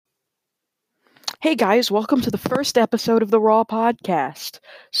Hey guys, welcome to the first episode of the Raw Podcast.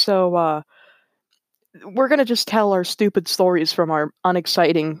 So, we're gonna just tell our stupid stories from our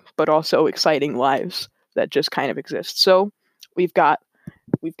unexciting but also exciting lives that just kind of exist. So, we've got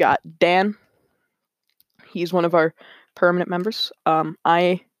Dan. He's one of our permanent members.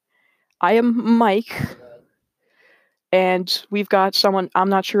 I am Mike, and we've got someone. I'm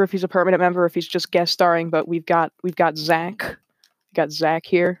not sure if he's a permanent member or if he's just guest starring, but we've got Zach. We got Zach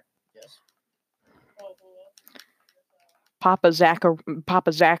here. Yes. Papa Zaku.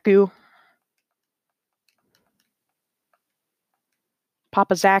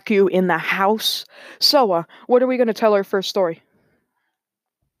 Papa Zaku in the house. So, what are we going to tell our first story?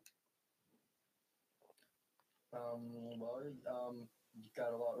 You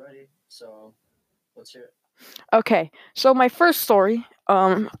got a lot ready, so let's hear it. Okay, so my first story,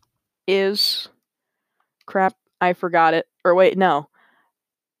 is... Crap, I forgot it. Or wait, no.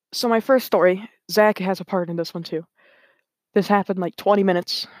 So my first story, Zach has a part in this one too. This happened like 20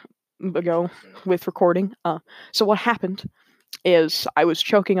 minutes ago with recording. So what happened is I was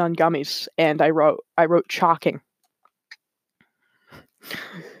choking on gummies and I wrote chalking.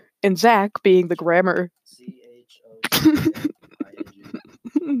 And Zach, being the grammar...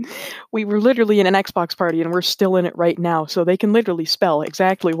 We were literally in an Xbox party and we're still in it right now, so they can literally spell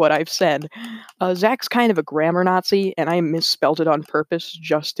exactly what I've said. Zach's kind of a grammar Nazi, and I misspelled it on purpose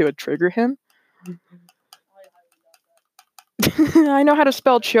just to trigger him. I know how to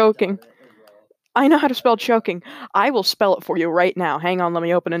spell choking. I know how to spell choking. I will spell it for you right now. Hang on, let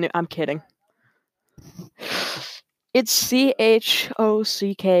me open a new... I'm kidding. It's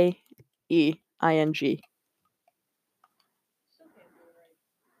CHOCKEING.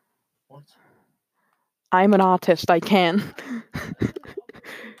 What? I'm an autist, I can.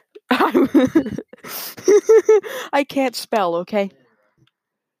 I can't spell, okay?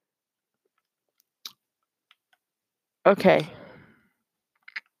 Okay.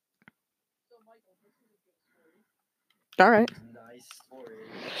 Alright. Nice story.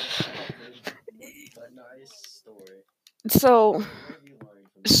 But nice story. So... What have you learned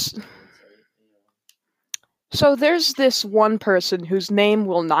from this story? So there's this one person whose name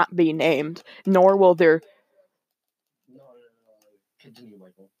will not be named, nor will their... No. Continue,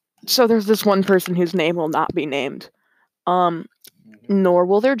 Michael. So there's this one person whose name will not be named. Nor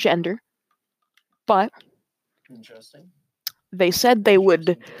will their gender. But... Interesting. They said they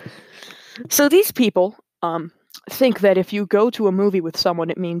would... So these people, think that if you go to a movie with someone,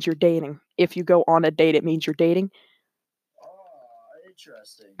 it means you're dating. If you go on a date, it means you're dating.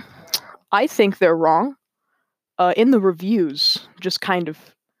 Interesting. I think they're wrong. In the reviews, just kind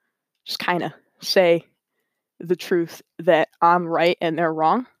of say the truth that I'm right and they're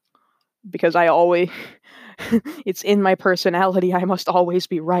wrong, because I always... it's in my personality, I must always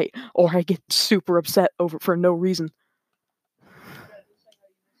be right, or I get super upset over for no reason.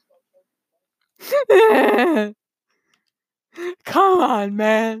 Come on,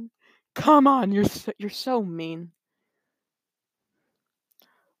 man. Come on, you're so mean.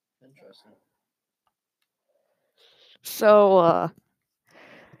 Interesting. So,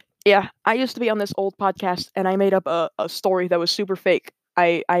 yeah, I used to be on this old podcast, and I made up a story that was super fake.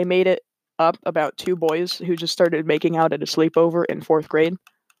 I made it up about two boys who just started making out at a sleepover in 4th grade.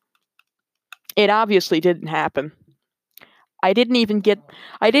 It obviously didn't happen. I didn't even get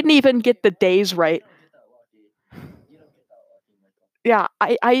the days right. You don't get that lucky, Michael.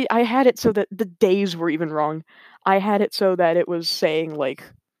 Yeah, I had it so that the days were even wrong. I had it so that it was saying, like,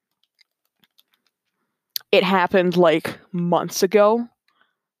 it happened, like, months ago.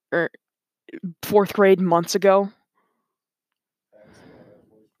 Or 4th grade months ago.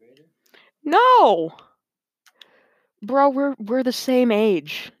 No! Bro, we're the same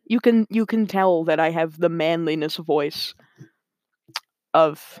age. You can tell that I have the manliness voice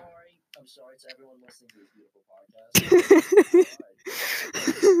of... I'm sorry to everyone listening to this beautiful podcast. I lied. I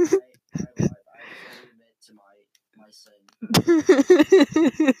fully admit to my sin.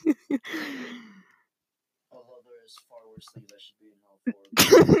 Although there is far worse things I should be in hell for.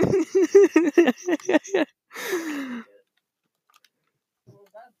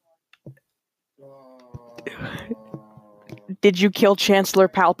 Did you kill Chancellor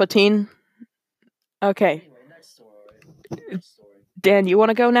Palpatine? Okay. Anyway, next story. Dan, you want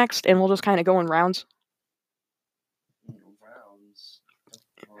to go next, and we'll just kind of go in rounds? Rounds?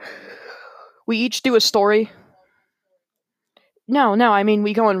 We each do a story. No, I mean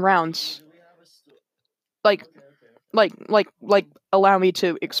we go in rounds. Like, allow me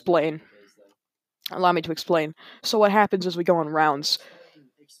to explain. Allow me to explain. So what happens is we go in rounds.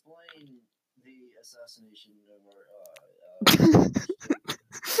 Explain the assassination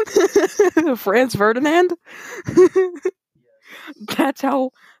Franz Ferdinand? Yes.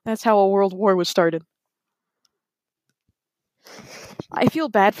 That's how a world war was started. I feel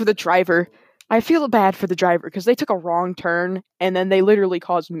bad for the driver. I feel bad for the driver because they took a wrong turn and then they literally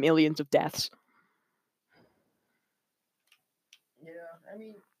caused millions of deaths. Yeah, I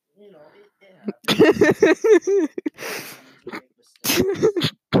mean, you know, it happens. Humans make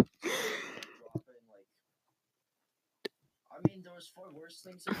mistakes. Dropping like, I mean, there was far worse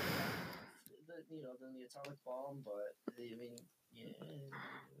things that could happen than the atomic bomb, but I mean, yeah.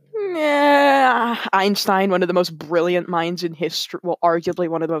 Yeah, Einstein, one of the most brilliant minds in history, well, arguably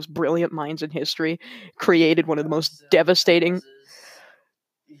one of the most brilliant minds in history, created one of the most devastating.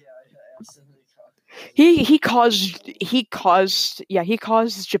 He caused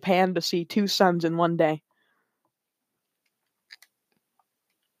Japan to see two suns in one day.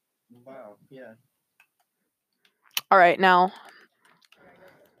 Wow, yeah. All right, now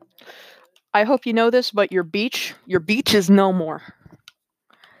I hope you know this, but your beach is no more.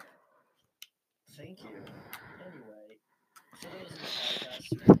 Thank you. Anyway, for those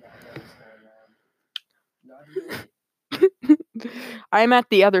in the podcast who do not know what's going on, neither do we. I'm at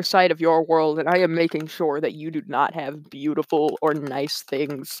the other side of your world, and I am making sure that you do not have beautiful or nice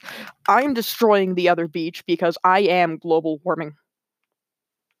things. I'm destroying the other beach because I am global warming.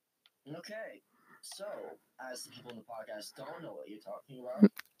 Okay, so as the people in the podcast don't know what you're talking about,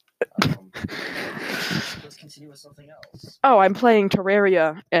 let's continue with something else. Oh, I'm playing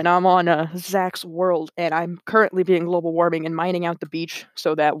Terraria, and I'm on Zach's world, and I'm currently being global warming and mining out the beach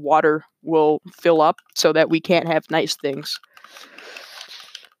so that water will fill up so that we can't have nice things.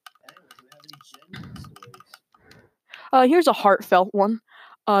 Anyway, do we have any genuine stories? Here's a heartfelt one.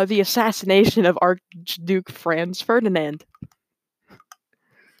 The assassination of Archduke Franz Ferdinand.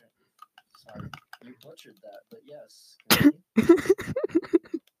 Sorry, you butchered that, but yes.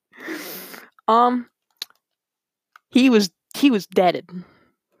 He was deaded.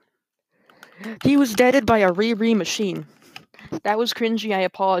 He was deaded by a Riri machine. That was cringy. I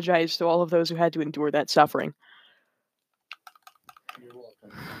apologize to all of those who had to endure that suffering. You're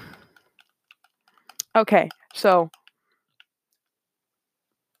welcome. Okay, so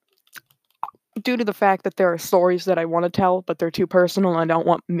due to the fact that there are stories that I want to tell, but they're too personal and I don't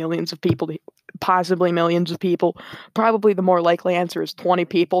want millions of people to, possibly millions of people, probably the more likely answer is 20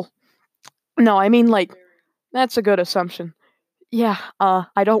 people. No, I mean, like, that's a good assumption. Yeah,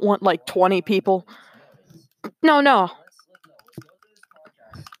 I don't want, like, 20 people. No. Let's go through this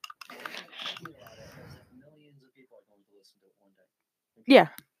podcast. Thinking about it as if millions of people are going to listen to it one day. Okay? Yeah.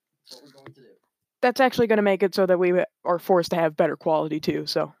 That's what we're going to do. That's actually going to make it so that we are forced to have better quality, too,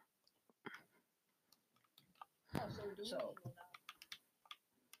 so. So,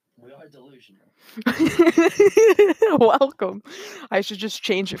 we are delusional. Welcome. I should just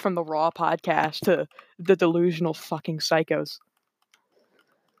change it from the Raw podcast to the delusional fucking psychos.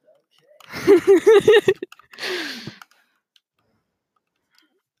 Okay.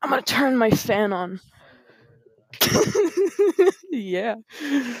 I'm gonna turn my fan on. Yeah.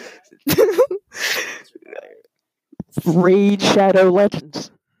 Raid Shadow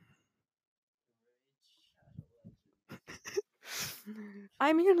Legends.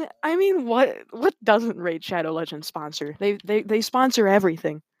 I mean, what doesn't Raid Shadow Legends sponsor? They sponsor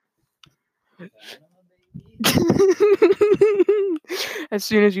everything. As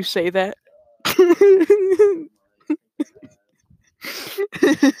soon as you say that.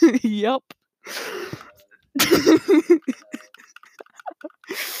 Yup.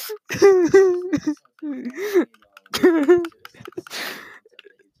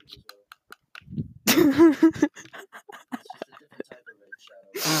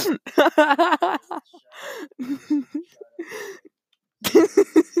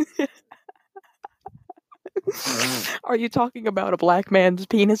 Are you talking about a black man's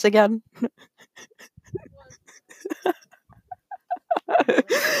penis again?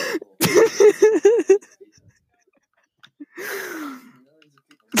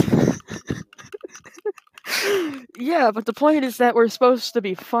 Yeah, but the point is that we're supposed to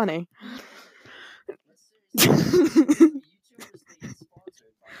be funny.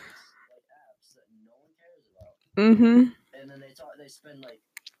 Mm-hmm. And then they spend like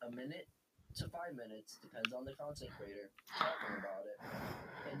a minute to 5 minutes, depends on the content creator, talking about it.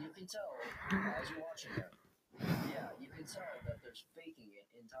 And you can tell as you're watching it. Yeah, you can tell that they're faking it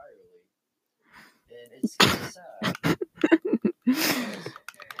entirely. And it's sad.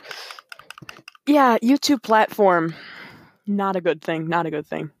 Yeah, YouTube platform. Not a good thing. Not a good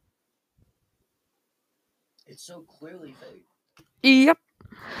thing. It's so clearly fake. Yep.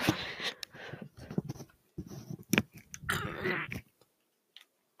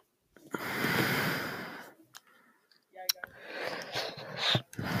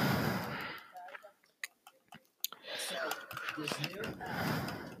 this new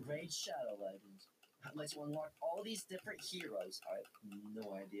app, Raid Shadow Legends, lets you unlock all these different heroes. I have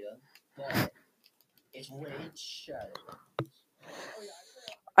no idea, but it's Raid Shadow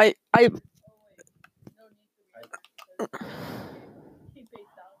Legends. I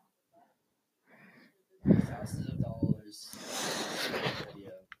Thousands of dollars.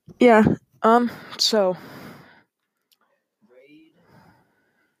 Video. yeah. So Raid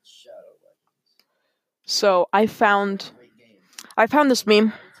Shadow Legends. so I found Great game. this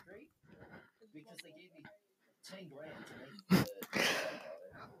meme. It's great because they gave me $10,000 to make the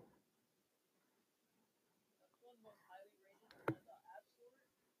Google Play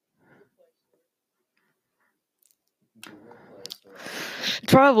Store.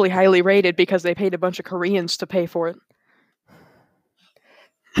 Probably highly rated because they paid a bunch of Koreans to pay for it.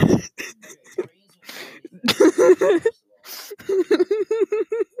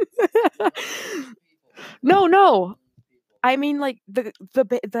 No. I mean, like the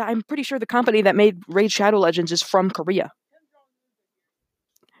I'm pretty sure the company that made Raid Shadow Legends is from Korea.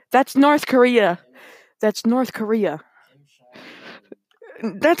 That's North Korea. That's North Korea.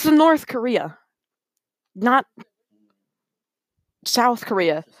 That's North Korea, not South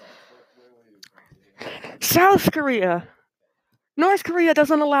Korea. South Korea. North Korea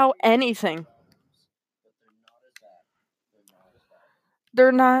doesn't allow anything.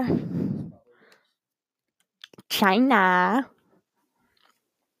 They're not. China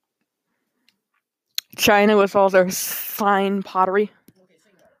with all their fine pottery. Okay,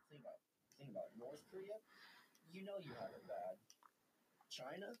 think about it. North Korea, you know you have it bad.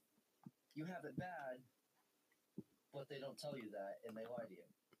 China, you have it bad, but they don't tell you that, and they lie to you.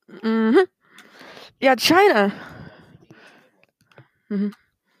 Mm-hmm. Yeah, China. Mm-hmm.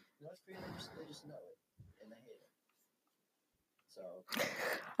 North Korea, they just know it, and they hate it. So.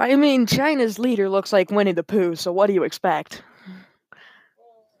 I mean, China's leader looks like Winnie the Pooh, so what do you expect?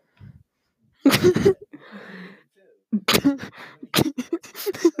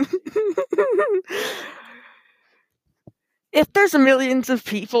 If there's millions of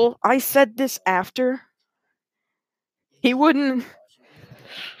people, I said this after, he wouldn't.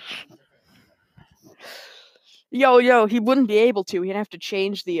 He wouldn't be able to. He'd have to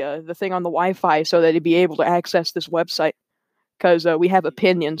change the thing on the Wi-Fi so that he'd be able to access this website, because we have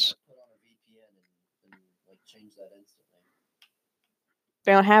opinions.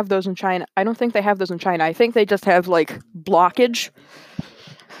 They don't have those in China. I don't think they have those in China. I think they just have, like, blockage.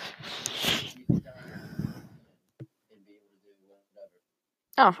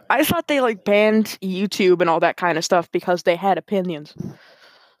 Oh, I thought they, like, banned YouTube and all that kind of stuff because they had opinions. Like,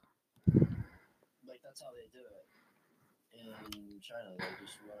 that's how they do it. In China, they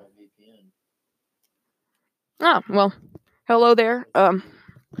just run a VPN. Oh, well, hello there.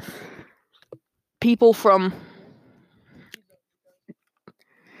 People from...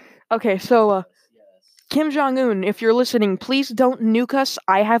 Okay, so, Kim Jong-un, if you're listening, please don't nuke us.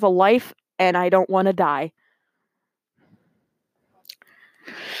 I have a life, and I don't want to die.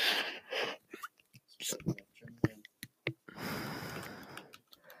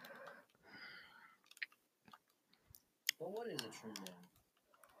 But what is a true man?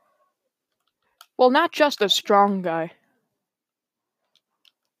 Well, not just a strong guy.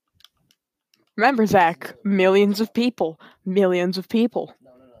 Remember, Zach, millions of people. No.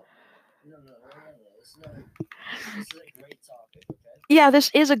 This is a great topic, okay? Yeah, this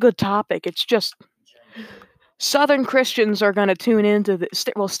is a good topic. It's just Southern Christians are going to tune into this.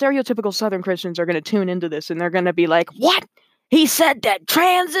 Well, stereotypical Southern Christians are going to tune into this, and they're going to be like, what? He said that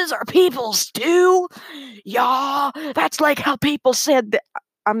transes are peoples too? Yeah, that's like how people said that.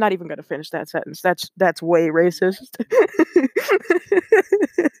 I'm not even going to finish that sentence. That's way racist.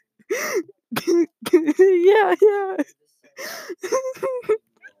 Yeah.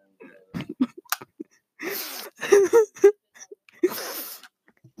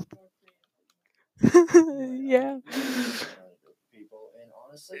 Yeah. People, and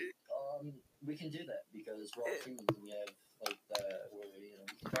honestly, we can do that because we're all humans and we have like we can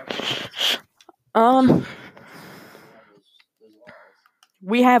talk those laws.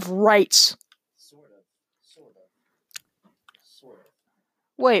 We have rights. Sort of.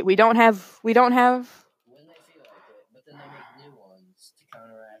 Wait, we don't have. When they feel like it, but then they make new ones to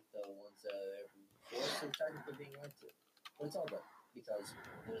counteract the ones that are forced or technically being linked to. But it's all good because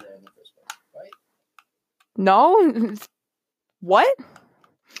they're there in the first place, right? No. What?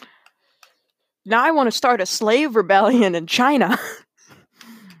 Now I want to start a slave rebellion in China.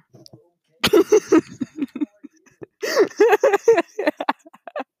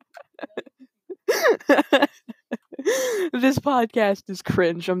 This podcast is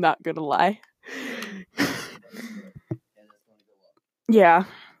cringe, I'm not gonna lie. Yeah.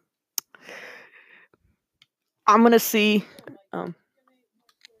 I'm gonna see. Michael,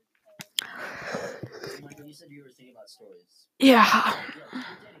 you said you were thinking about stories. Yeah. Your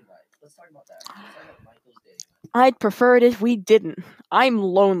dating life. Let's talk about that. Let's talk about Michael's dating life. I'd prefer it if we didn't. I'm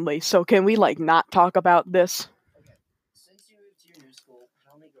lonely, so can we not talk about this? Okay. Since you moved to your new school,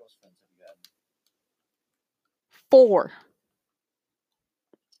 how many girlfriends have you had? 4.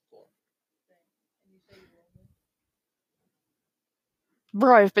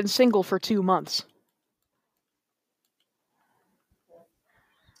 Bro, I've been single for 2 months.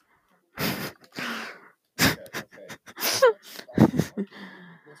 Okay. We'll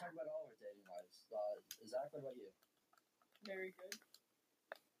talk about all our dating lives. Zach, what about you? Very good.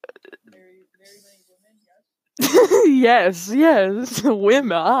 Very many women, yes. Yes.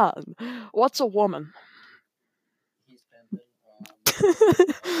 Women. What's a woman? He's pimping. With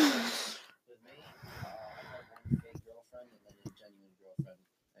me, I've had one fake girlfriend and then a genuine girlfriend,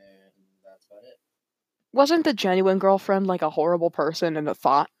 and that's about it. Wasn't the genuine girlfriend like a horrible person and a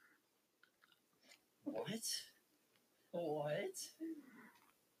thought? What? What?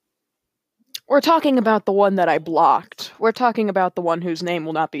 We're talking about the one that I blocked. We're talking about the one whose name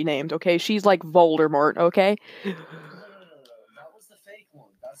will not be named, okay? She's like Voldemort, okay? No. That was the fake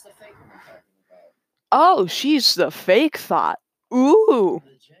one. That's the fake one I'm talking about. Oh, she's the fake thought. Ooh.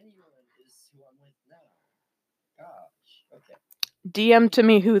 The genuine is who I'm with now. Gosh. Okay. DM to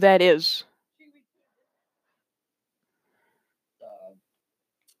me who that is.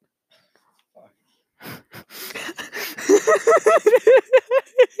 Fuck.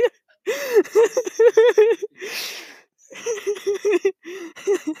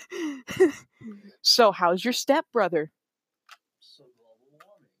 So, how's your stepbrother? So global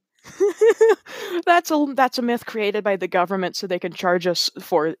warming. That's a myth created by the government so they can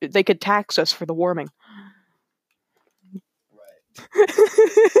they could tax us for the warming. Right.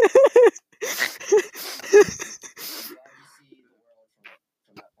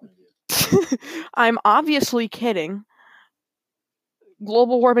 I'm obviously kidding.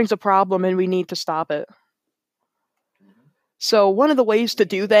 Global warming's a problem and we need to stop it. So one of the ways to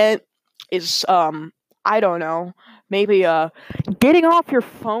do that is I don't know, maybe getting off your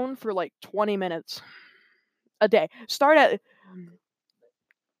phone for like 20 minutes a day. Start at They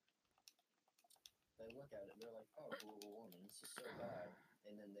look at it, they're like, oh, global warming, this is so bad.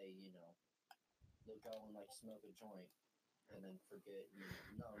 And then they'll go and like smoke a joint and then forget,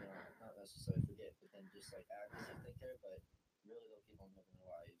 no, not necessarily forget, but then just like act as if they care, but really they'll keep on living their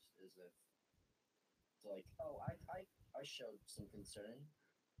lives as if it's like, oh, I showed some concern,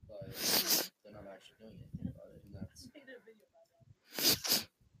 but they're not actually doing anything about it, and that's...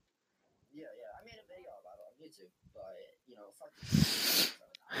 Yeah, I made a video about it on YouTube, but, fuck it.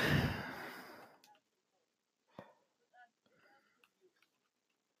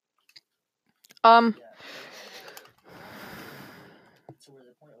 To where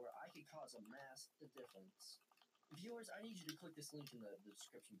the point where I could cause a mass difference. Viewers, I need you to click this link in the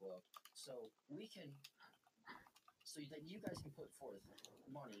description below, so that you guys can put forth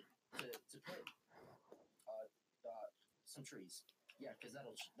money to put some trees. Yeah, because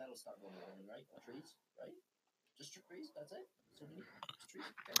that'll stop global warming, right? Trees, right? Just trees. That's it. So we need trees.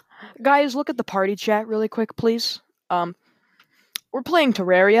 Okay. Guys, look at the party chat really quick, please. We're playing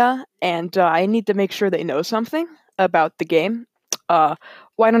Terraria, and I need to make sure they know something about the game. Why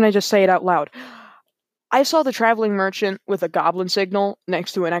don't I just say it out loud? I saw the traveling merchant with a goblin signal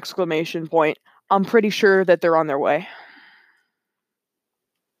next to an exclamation point. I'm pretty sure that they're on their way.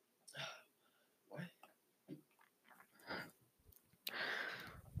 What?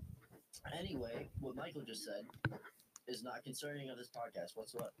 Anyway, what Michael just said is not concerning of this podcast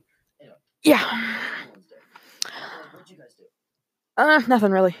whatsoever. Anyway. Yeah. What'd you guys do?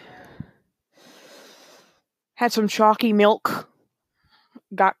 Nothing really. Had some chalky milk.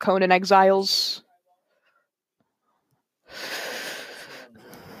 Got Conan Exiles.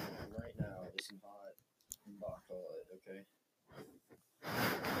 Right now is some hot vodka, okay?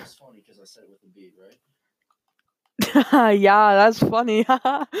 It's funny because I said it with a beat, right? Yeah, that's funny.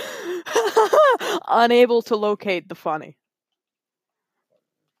 Unable to locate the funny.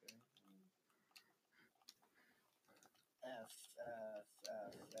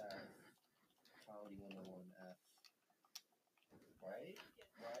 Comedy 101 F. Right?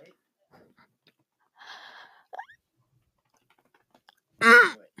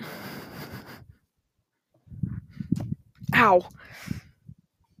 Ow.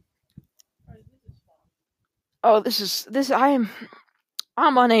 Oh,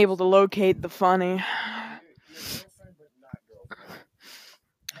 I'm unable to locate the funny. Your girlfriend, but not girlfriend.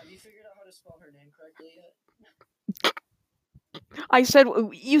 Have you figured out how to spell her name correctly yet? I said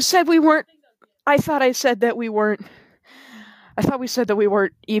you said we weren't. I thought I said that we weren't. I thought we said that we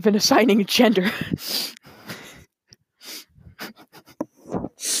weren't even assigning gender.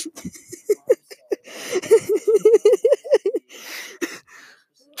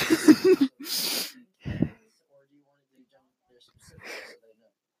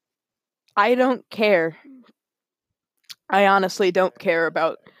 I don't care. I honestly don't care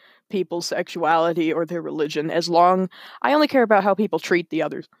about people's sexuality or their religion I only care about how people treat the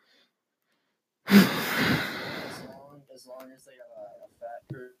others. As long as they have a fat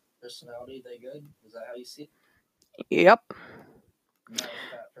personality, they good? Is that how you see it? Yep. No,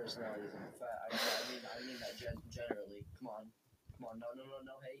 fat personality isn't fat. I mean that generally. Come on.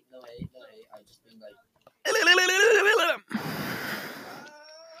 No hate. I just mean like.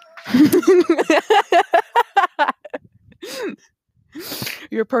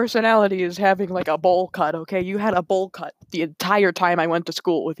 Your personality is having like a bowl cut, okay? You had a bowl cut the entire time I went to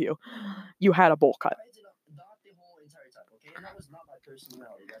school with you. You had a bowl cut. Not the whole entire time, okay? And that was not my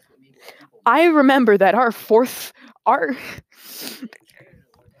personality. That's what people. I remember that our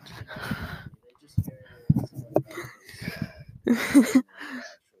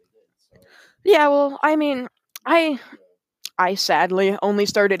Yeah, well, I mean, I sadly only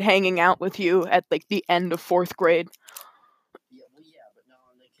started hanging out with you at like the end of 4th grade. Yeah, but now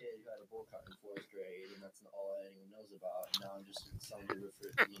I'm the kid who had a bowl cut in 4th grade, and that's all anyone knows about. And now I'm just somebody with,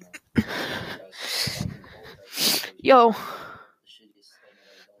 Yo.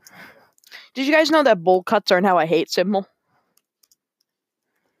 Did you guys know that bowl cuts are now a hate symbol?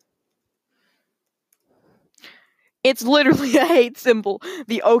 It's literally a hate symbol.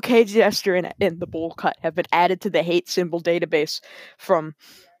 The OK gesture and the bowl cut have been added to the hate symbol database from...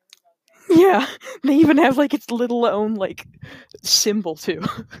 Yeah, they even have like its little own like symbol too.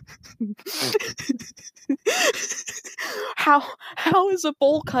 How is a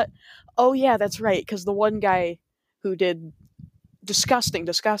bowl cut? Oh yeah, that's right, because the one guy who did disgusting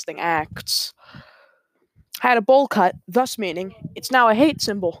acts had a bowl cut, thus meaning it's now a hate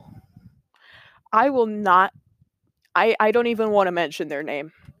symbol. I will not. I don't even want to mention their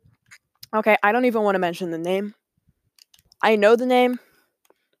name. Okay, I don't even want to mention the name. I know the name,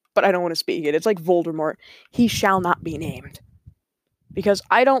 but I don't want to speak it. It's like Voldemort. He shall not be named. Because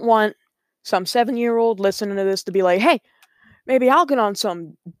I don't want some 7-year-old listening to this to be like, hey, maybe I'll get on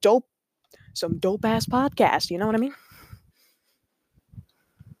some dope ass podcast. You know what I mean?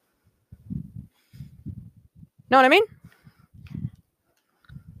 Know what I mean?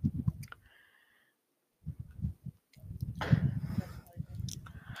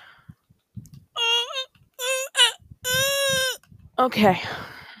 Okay.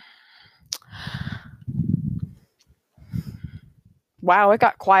 Wow, it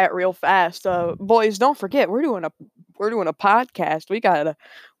got quiet real fast. Boys, don't forget we're doing a podcast. We gotta.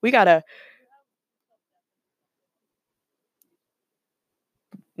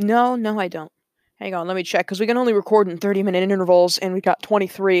 No, I don't. Hang on, let me check because we can only record in 30-minute intervals, and we got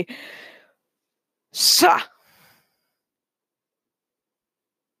 23.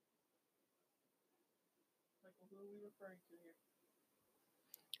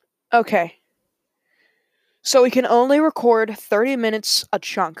 Okay. So we can only record 30 minutes a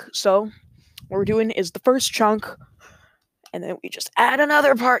chunk. So what we're doing is the first chunk, and then we just add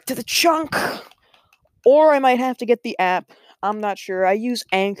another part to the chunk. Or I might have to get the app. I'm not sure. I use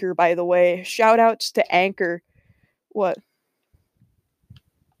Anchor, by the way. Shout outs to Anchor. What?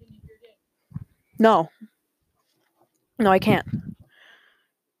 No. No, I can't.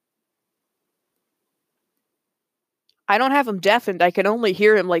 I don't have him deafened. I can only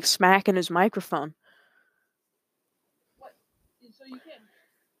hear him like smacking his microphone. What? So you can?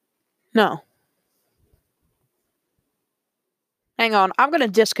 No. Hang on. I'm going to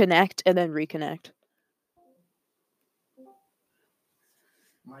disconnect and then reconnect.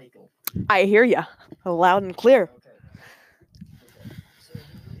 Michael. I hear ya. Loud and clear. Okay. So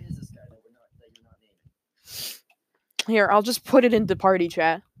who is this guy that you're not naming? Here, I'll just put it into party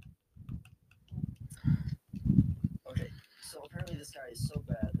chat. Okay. So apparently this guy is so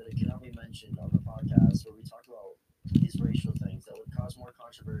bad that it cannot be mentioned on the podcast where we talk about these racial things that would cause more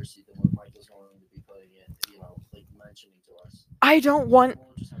controversy than what Michael's going to be putting in, like mentioning to us. I don't want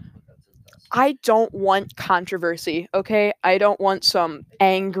We'll just have to put that to the test. I don't want controversy, okay? I don't want some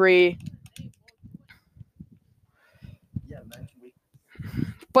angry... Yeah, man.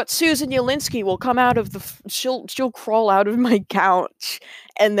 But Susan Yelinsky will come out of the... She'll crawl out of my couch,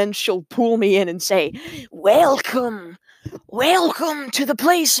 and then she'll pull me in and say, Welcome to the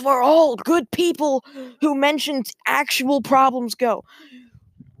place where all good people who mentioned actual problems go.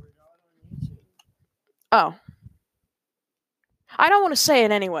 We're not on YouTube. Oh. I don't want to say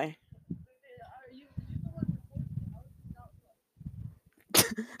it anyway. Are you the one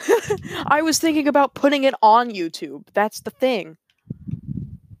recording it? How? I was thinking about putting it on YouTube. That's the thing.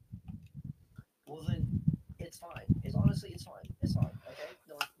 Well then, it's fine. Honestly, it's fine. It's fine. Okay.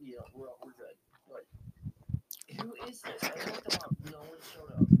 No, we're good. But who is this? I looked them up. No one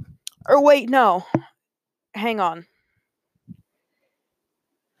showed up. Or wait, no. Hang on.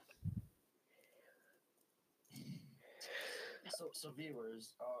 So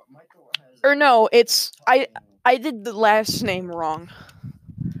viewers, Michael has. Or no, it's I did the last name wrong.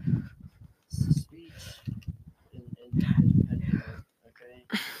 Speech impediment. Okay.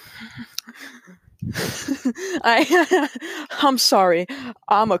 I'm sorry.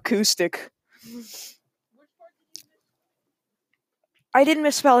 I'm acoustic. Which part did you miss? I didn't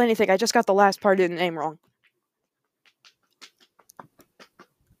misspell anything. I just got the last part of the name wrong.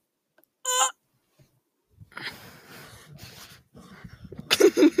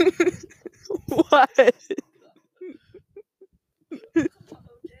 What?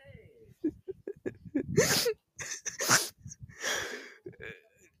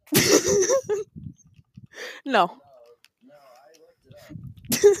 No. No, I looked it up.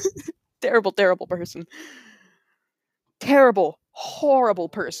 Terrible, terrible person. Terrible, horrible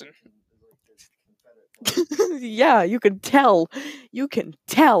person. Yeah, you can tell. You can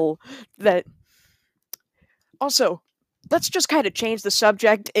tell that. Also, let's just kind of change the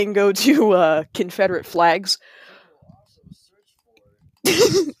subject and go to Confederate flags.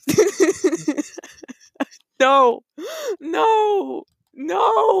 No, no,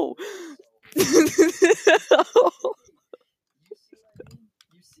 no. You see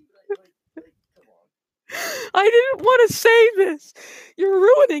what like, come on. I didn't want to say this. You're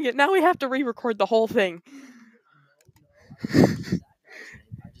ruining it. Now we have to re-record the whole thing. No, I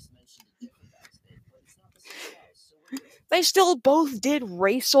just mentioned a different guy's name, but it's not the same guy, so we're good. They still both did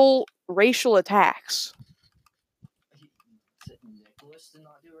racial attacks. Nicholas did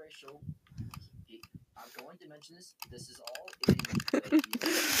not do racial. I'm going to mention this. This is all in freedom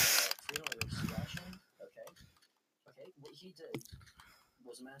of expression. Okay. What he did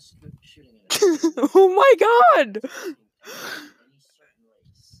was a mass shooting in it. Oh my god! Any certain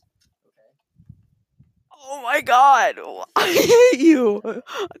race. Okay. Oh my god! I hate you!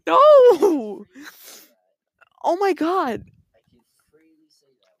 No! Oh my god! I can freely say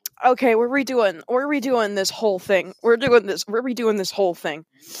that. Okay, we're redoing this whole thing. We're redoing this whole thing.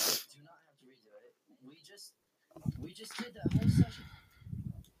 You do not have to redo it. We just did that whole session.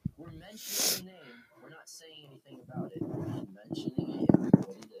 We're mentioning the name. We're not saying anything about it. We're just mentioning it.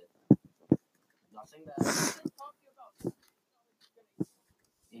 Everybody did. Nothing bad. Talking about.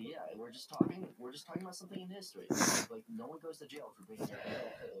 Yeah, we're just talking about something in history. Like no one goes to jail for bringing up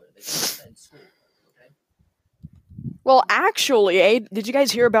Adolf Hitler. They do that in school. Okay. Well, actually, did you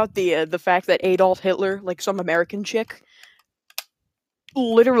guys hear about the fact that Adolf Hitler, like some American chick,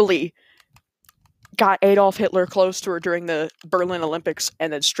 literally got Adolf Hitler close to her during the Berlin Olympics,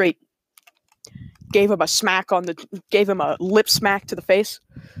 and then straight gave him a lip smack to the face?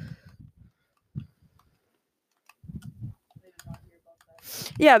 They did not hear about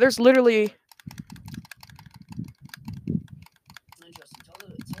that. Yeah, there's literally. Interesting. Tell the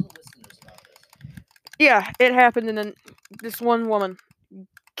listeners about this. Yeah, it happened, and then this one woman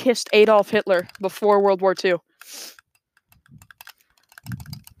kissed Adolf Hitler before World War II.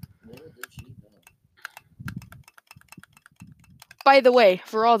 Little did she know. By the way,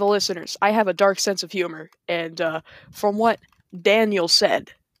 for all the listeners, I have a dark sense of humor, and from what Daniel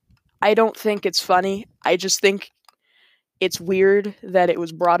said, I don't think it's funny. I just think it's weird that it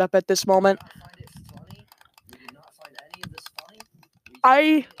was brought up at this moment. Did not find it funny. We did not find any of this funny. We just I-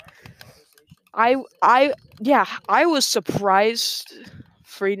 made up a conversation. Yeah, I was surprised.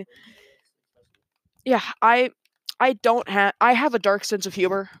 Yeah, I have a dark sense of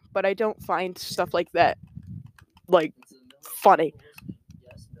humor, but I don't find stuff like that like It's a million funny. people listening.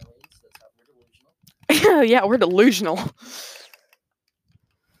 Yes, millions. That's how we're delusional. Yeah, we're delusional.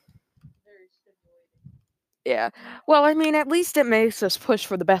 Very stimulating. Yeah. Well, I mean, at least it makes us push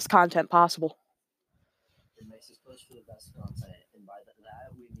for the best content possible. It makes us push for the best content, and by that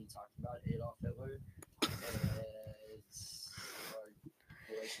we mean talking about Adolf Hitler and our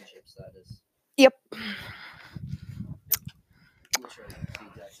relationship status. Yep. Literally the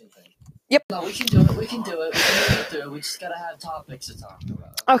exact same thing. Yep. No, we can do it. We can do it. We can make it through. We just gotta have topics to talk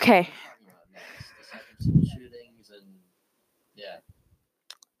about. Okay. What are we talking about next? The second school shootings and yeah.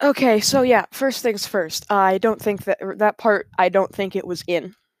 Okay, so yeah, first things first. I don't think that part, I don't think it was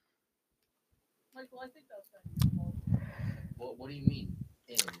in. Michael, I think that's kind of your fault. What do you mean?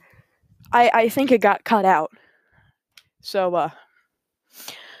 In? I think it got cut out. So,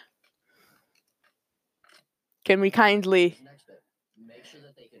 Can we kindly? Next bit. Make sure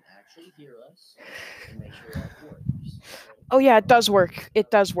that they can actually hear us, and make sure that works. Oh yeah, it does work. It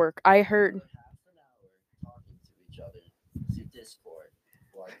does work. I heard. About half an hour talking to each other through Discord,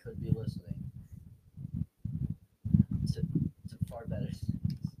 while I could be listening to far better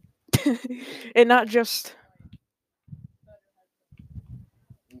things. And not just.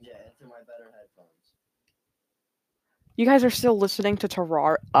 Yeah, and through my better headphones. You guys are still listening to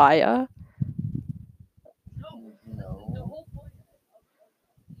Terraria? No, the No. whole point of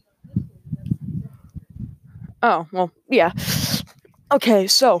Discord is that Oh well, yeah. Okay,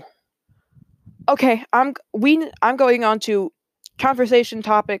 so. Okay, I'm going on to conversation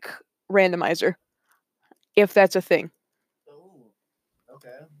topic randomizer, if that's a thing. Oh,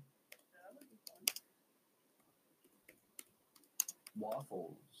 okay.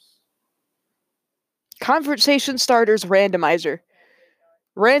 Waffles. Conversation starters randomizer.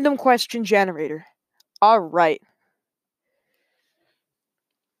 Random question generator. All right.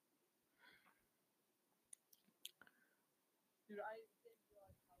 dude, I didn't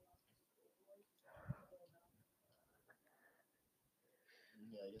realize how long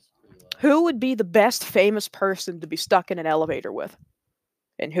Yeah, I guess pretty loud. Who would be the best famous person to be stuck in an elevator with?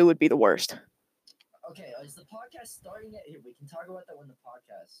 And who would be the worst? Okay, is the podcast starting yet? Here, we can talk about that when the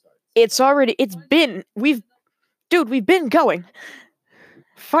podcast starts. We've been going.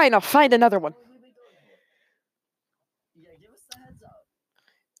 Fine, I'll find another one. How long have we been going for? Yeah, give us the heads up.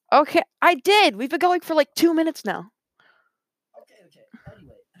 Okay, I did. We've been going for like 2 minutes now. Okay.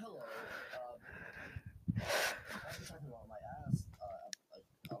 Anyway, hello. I've been talking about my ass.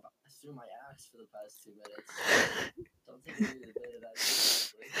 Through my ass for the past 2 minutes. Don't take any of the bit of that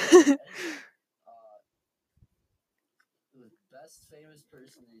seriously. Anyway, the best famous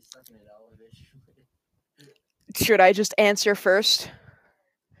person to be stuck in an elevator with. Should I just answer first?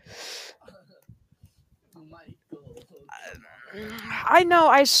 Michael. I know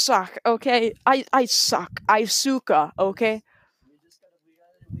I suck, okay? I suck. I suka, okay?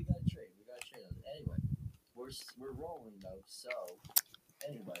 We gotta trade. We gotta trade on it. Anyway, we're rolling though. So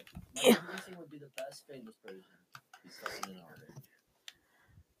anyway, who do you think would be the best famous person to be stuck in an elevator?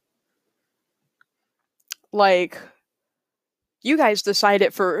 Like, you guys decide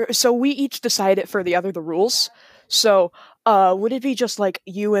it for. So we each decide it for the other, the rules. So, would it be just like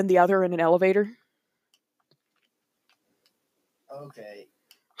you and the other in an elevator? Okay.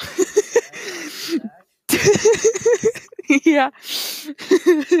 Yeah. Zach,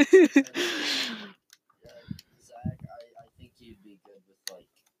 I think you'd be good with like.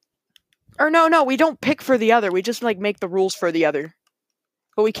 Or no, we don't pick for the other. We just like make the rules for the other.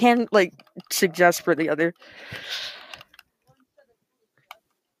 But we can like suggest for the other.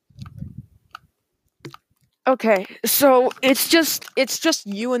 Okay, so it's just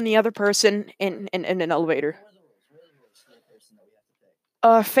you and the other person in an elevator. What are the rules for the person that we have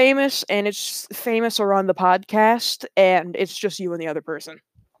to pick? Famous, and it's famous or on the podcast, and it's just you and the other person.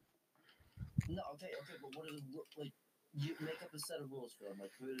 No, okay, but what are the like? You make up a set of rules for them.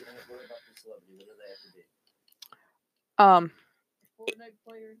 Like, what about the celebrity? What do they have to be? Fortnite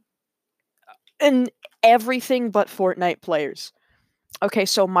player. And everything but Fortnite players. Okay,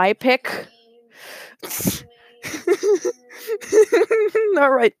 so my pick.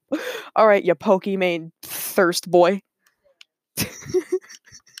 All right, you Pokemon thirst boy.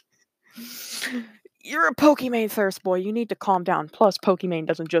 You're a Pokemon thirst boy. You need to calm down. Plus, Pokemon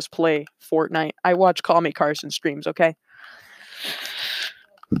doesn't just play Fortnite. I watch Call Me Carson streams. Okay.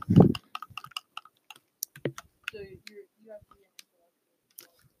 So you have to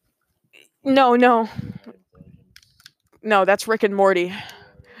be No, Intelligence. that's Rick and Morty. Score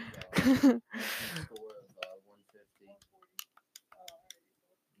of 150.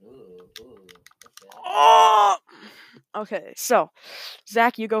 Ooh, okay. Oh! Okay, so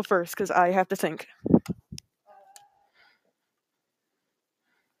Zach, you go first because I have to think.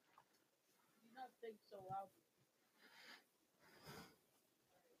 not think so loud.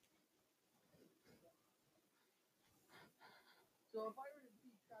 So if I were to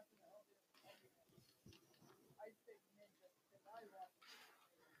be trapped in the elevator, I'd pick Ninja because I watch.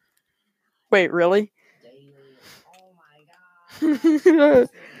 Wait, really? Daily. Oh my god.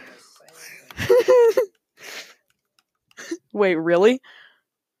 Wait, really?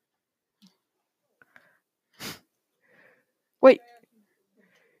 Wait,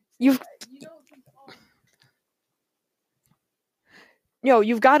 you've You don't think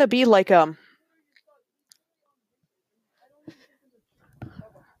you've got to be like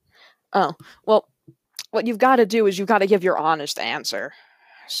Oh, well, what you've got to do is you've got to give your honest answer.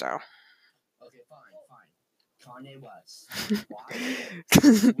 So. Okay, fine. Kanye West. Why?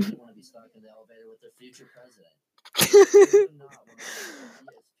 Because they wouldn't want to be stuck in the elevator with their future president. They do not want to be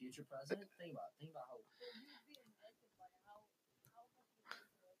his future president. Think about how.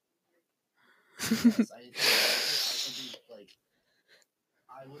 Yes, I think like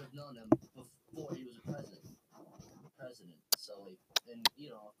I would have known him before he was a president. So like, and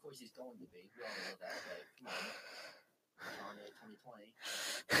of course he's going to be. We all know that. Like, come on, Kanye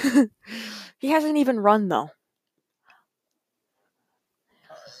 2020. He hasn't even run though.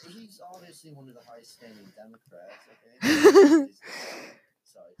 He's obviously one of the highest standing Democrats. Okay.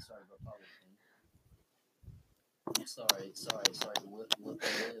 Sorry, Republican. Sorry.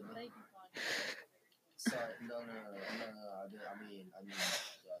 Sorry, no. I mean,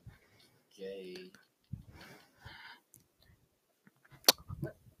 gay.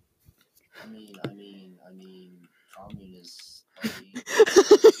 I mean, Communist Party.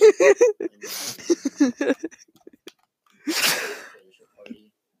 Party.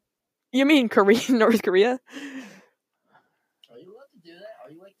 You mean North Korea? Are you allowed to do that?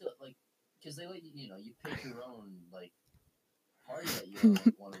 Are you because they you pick your own party that you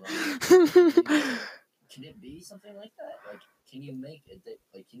want to run. Can it be something like that? Can you make it?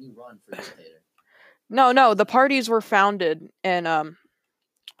 Can you run for dictator? No. The parties were founded and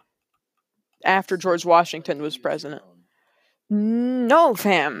after George Washington was president. No,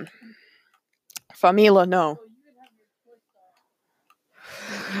 fam. Famila, no.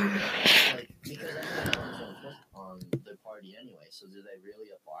 Because everyone on the party anyway, so do they really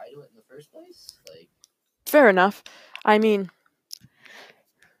apply to it in the first place? Fair enough. I mean,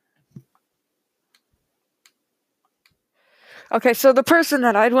 okay, so the person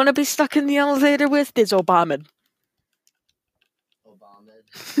that I'd want to be stuck in the elevator with is Obama.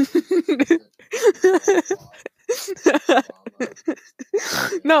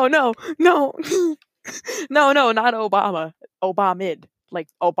 No, not Obama. Obamid, like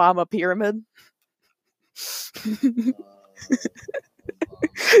Obama pyramid.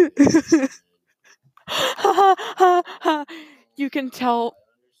 You can tell.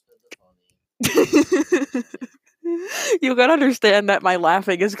 You can understand that my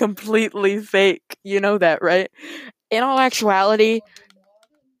laughing is completely fake. You know that, right? In all actuality.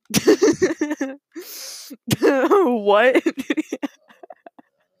 What?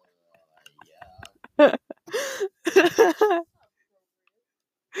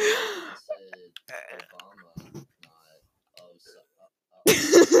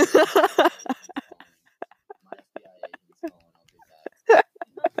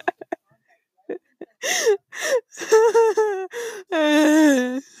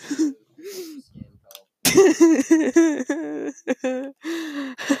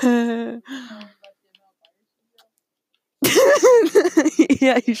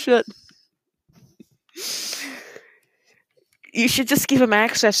 Yeah, you should. You should just give him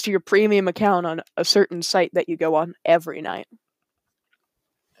access to your premium account on a certain site that you go on every night.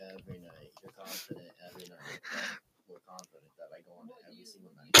 Every night. You're confident every night. We're confident that I go on every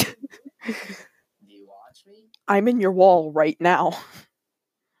single night. Do you watch me? I'm in your wall right now.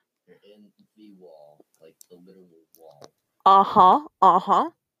 You're in the wall. Like the literal wall. Uh-huh.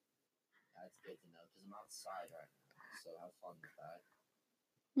 That's good to know, because I'm outside right now. So have fun with that.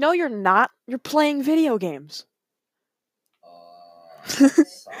 No, you're not. You're playing video games.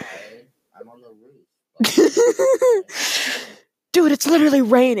 Outside. I'm on the roof. Dude, it's literally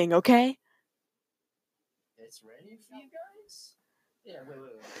raining, okay? It's raining for you guys? Yeah, wait.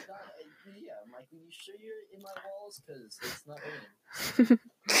 Yeah, Mike, are you sure you're in my walls? Because it's not raining.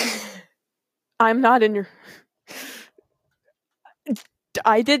 I'm not in your...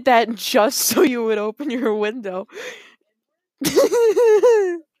 I did that just so you would open your window.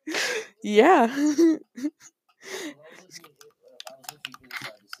 Yeah.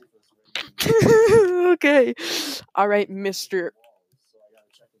 Okay. All right, Mr.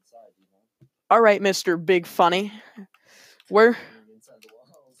 Big Funny. We're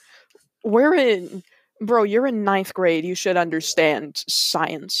in... Bro, you're in 9th grade. You should understand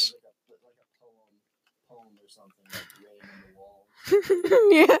science.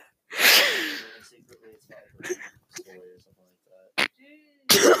 Yeah.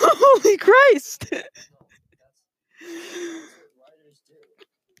 Holy Christ! They'll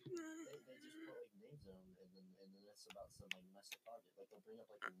bring up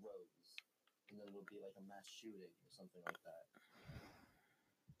a rose, and then it'll be a mass shooting or something like that.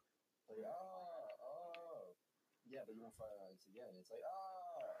 Yeah, but you won't fire on it again. It's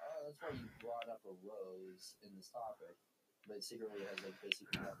that's why you brought up a rose in this topic, but it secretly has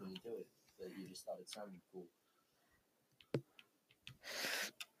basically nothing to do with it. But you just thought it sounded cool.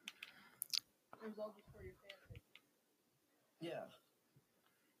 It was all just for your fanfic. Yeah.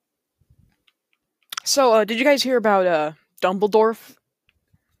 So, did you guys hear about Dumbledore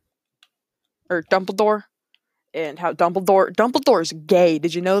or Dumbledore and how Dumbledore's gay?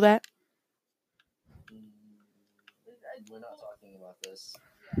 Did you know that? We're not talking about this.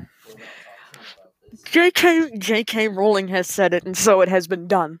 We're not talking about this. J.K. Rowling has said it, and so it has been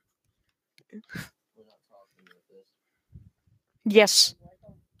done. We're not talking about this. Yes.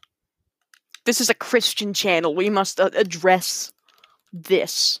 This is a Christian channel. We must address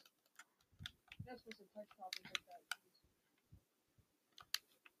this. That's what's a touch topic like that.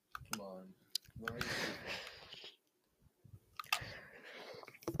 Come on. Where are you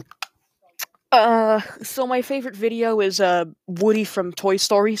people? So my favorite video is Woody from Toy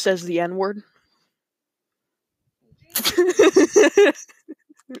Story says the N-word.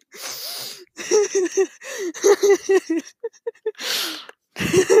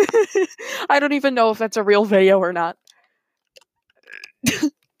 I don't even know if that's a real video or not.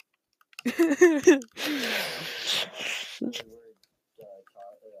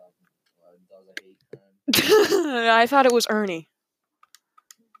 I thought it was Ernie.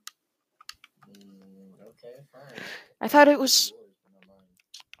 Okay, fine. I thought it was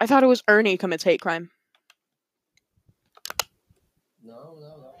Ernie commits hate crime. No,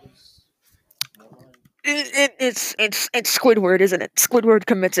 that was not mine. It's Squidward, isn't it? Squidward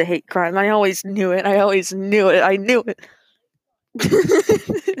commits a hate crime. I always knew it. I knew it.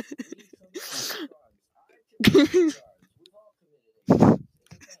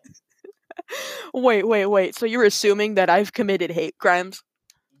 Wait. So you're assuming that I've committed hate crimes?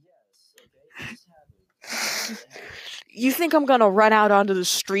 You think I'm gonna run out onto the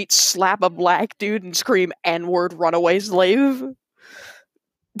street, slap a black dude, and scream N-word, runaway slave?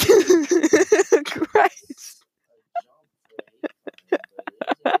 Christ.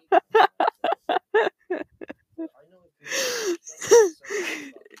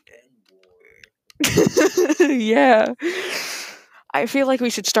 Yeah. I feel like we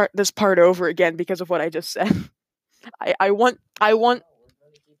should start this part over again because of what I just said. I want the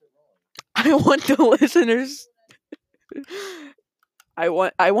listeners. I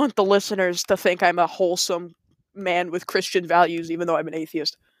want the listeners to think I'm a wholesome man with Christian values, even though I'm an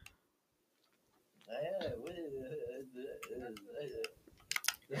atheist. I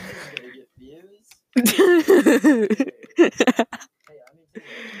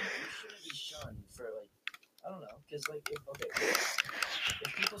don't know, because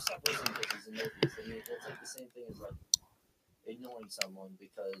if people stop listening to this and atheists, I mean, it's like the same thing as like ignoring someone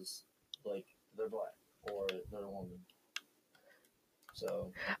because like they're black or they're a woman.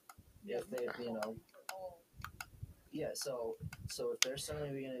 So if they, so if they're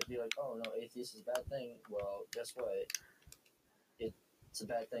suddenly gonna be like, oh no, atheist is a bad thing, well, guess what? It's a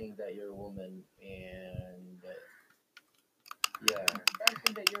bad thing that you're a woman, and yeah. Bad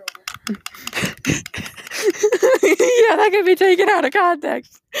thing that you're a woman. Yeah, that can be taken out of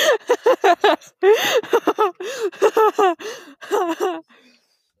context.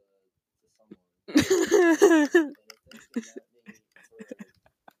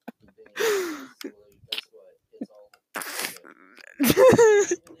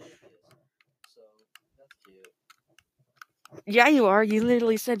 Yeah, you are. You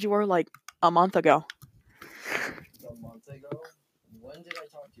literally said you were like a month ago. A month ago? When did I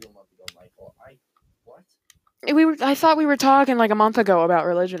talk to you a month ago, Michael? What? I thought we were talking like a month ago about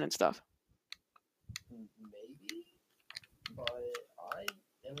religion and stuff. Maybe, but I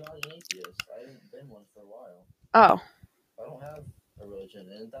am not an atheist. I haven't been one for a while. Oh. I don't have a religion,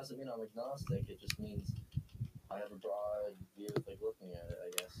 and it doesn't mean I'm agnostic. It just means I have a broad view of like looking at it, I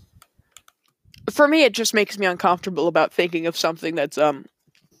guess. For me, it just makes me uncomfortable about thinking of something that's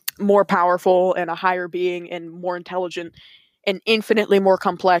more powerful and a higher being and more intelligent and infinitely more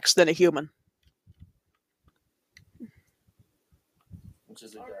complex than a human. Which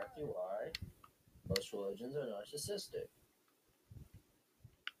is exactly why most religions are narcissistic.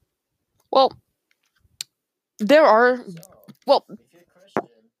 Well, there are. So, well, if you're Christian,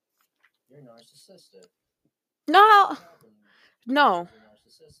 you're narcissistic. No. No.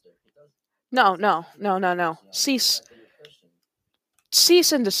 No. Cease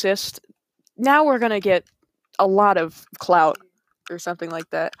and desist. Now we're gonna get a lot of clout or something like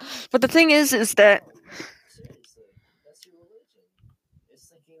that. But the thing is that Seriously, that's your religion. It's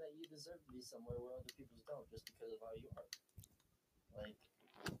thinking that you deserve to be somewhere where other people don't, just because of how you are.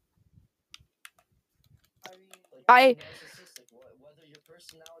 Narcissistic. Whether your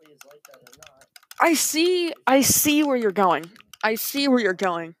personality is like that or not. I see where you're going. I see where you're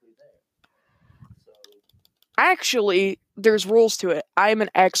going. Actually, there's rules to it. I'm an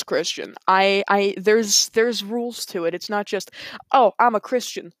ex-Christian. There's rules to it. It's not just, oh, I'm a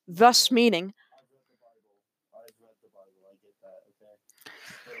Christian, thus meaning. I've read the Bible. I've read the Bible. I get that.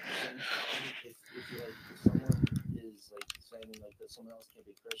 Okay. But at the same time, if you like, if someone is like saying like that someone else can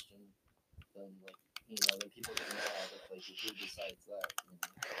be Christian, then like then people get mad if like who decides that.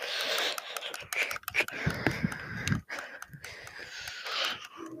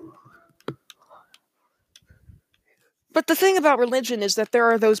 But the thing about religion is that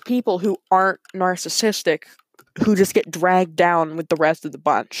there are those people who aren't narcissistic, who just get dragged down with the rest of the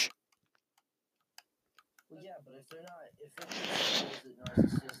bunch. Well, yeah, but if they're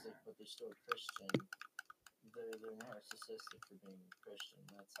narcissistic, but they're still Christian, they're narcissistic for being Christian.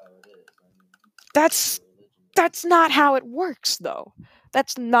 That's how it is. I mean, That's not how it works, though.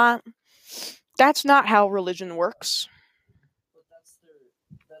 That's not how religion works. But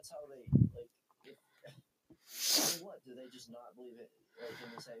that's how they like. I mean, what do they just not believe it? Like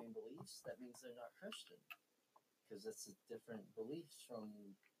in the same beliefs, that means they're not Christian, because it's a different beliefs from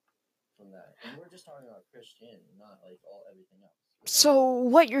that. And we're just talking about Christianity, not like everything else. So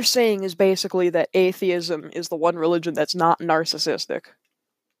what you're saying is basically that atheism is the one religion that's not narcissistic.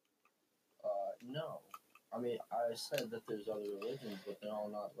 No. I mean, I said that there's other religions, but they're all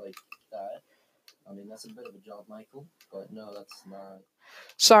not like that. I mean, that's a bit of a jump, Michael, but no, that's not.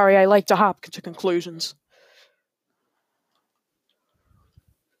 Sorry, I like to hop to conclusions.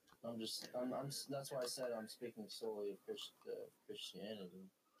 That's why I said I'm speaking solely of Christianity.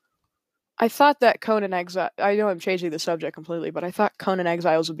 I thought that Conan Exile. I know I'm changing the subject completely, but I thought Conan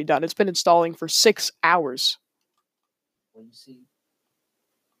Exiles would be done. It's been installing for 6 hours. Well, you see,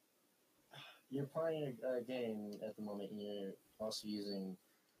 you're playing a game at the moment, and you're also using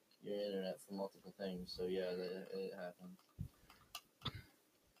your internet for multiple things. So yeah, it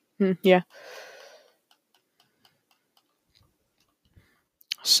happened. Yeah.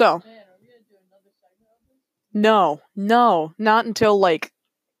 So. Man, are we gonna do another segment of this? No, not until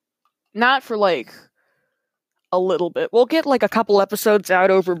not for a little bit. We'll get a couple episodes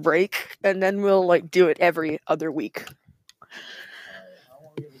out over break, and then we'll do it every other week. How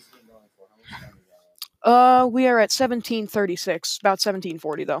long have this been going for? How much time we got? We are at 17:36, about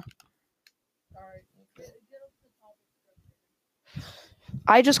 17:40 though. Alright, get up to the topic.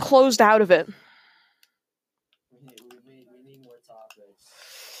 I just closed out of it. We need more topics.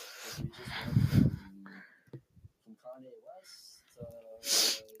 We just went from Kanye West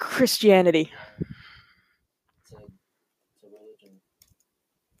to Christianity. to religion.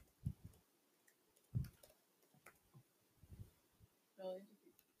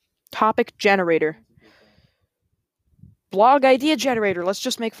 Topic generator. Blog idea generator. Let's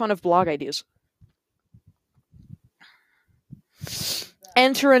just make fun of blog ideas.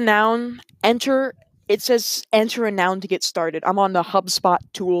 Enter a noun. It says enter a noun to get started. I'm on the HubSpot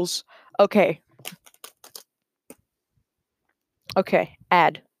tools. Okay,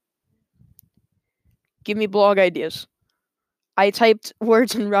 add. Give me blog ideas. I typed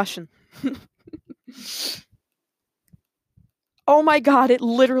words in Russian. Oh my god, it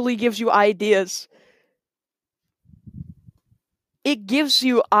literally gives you ideas. It gives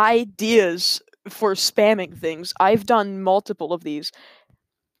you ideas for spamming things. I've done multiple of these.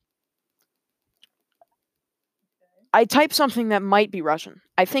 I typed something that might be Russian.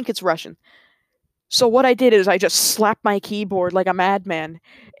 I think it's Russian. So what I did is I just slapped my keyboard like a madman,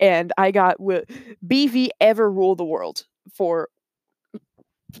 and I got BV ever rule the world for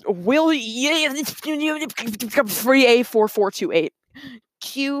will free A4428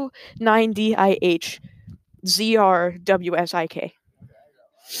 Q9DIH ZRWSIK.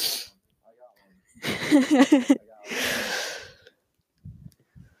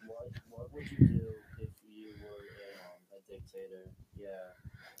 What would you do if you were a dictator? Yeah.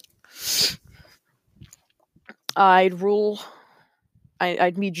 I'd rule.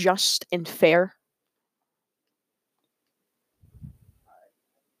 I'd be just and fair.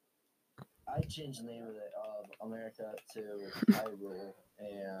 I'd change the name of America to I Rule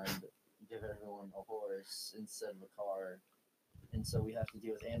and give everyone a horse instead of a car, and so we have to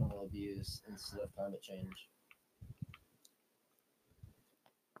deal with animal abuse instead of climate change.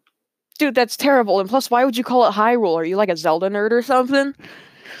 Dude, that's terrible. And plus, why would you call it Hyrule? Are you like a Zelda nerd or something?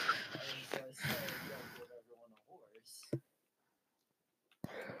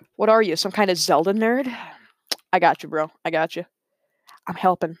 What are you, some kind of Zelda nerd? I got you, bro. I got you. I'm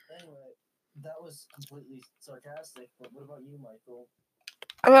helping. Anyway, that was completely sarcastic, but what about you, Michael?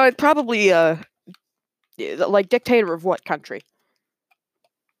 I'd probably, dictator of what country?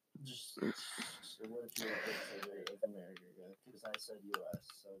 Just what if you were dictator of America? Because I said U.S.,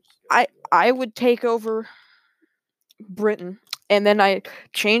 so just go I would take over Britain, and then I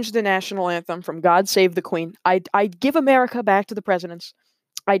changed the national anthem from "God Save the Queen." I'd give America back to the presidents.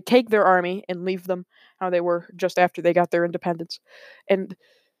 I'd take their army and leave them how they were just after they got their independence. And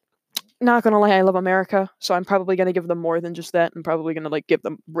not gonna lie, I love America, so I'm probably gonna give them more than just that. I'm probably gonna like give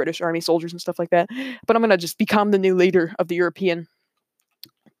them British Army soldiers and stuff like that. But I'm gonna just become the new leader of the European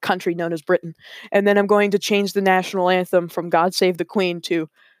country known as Britain, and then I'm going to change the national anthem from "God Save the Queen" to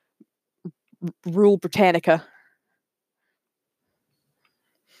 "Rule Britannica."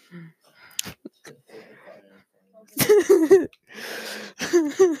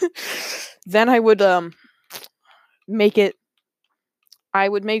 Then I would make it. I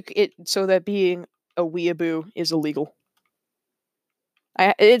would make it so that being a weeaboo is illegal.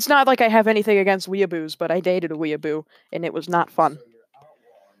 It's not like I have anything against weeaboos, but I dated a weeaboo, and it was not fun. So you're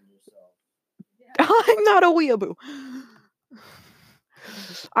outlawing yourself. I'm not a weeaboo.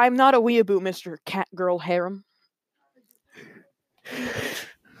 I'm not a weeaboo, Mr. Cat Girl Harem.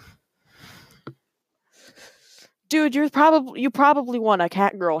 Dude, you probably want a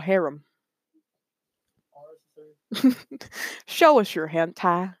cat girl harem. Arthur. Show us your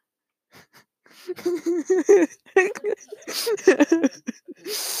hentai.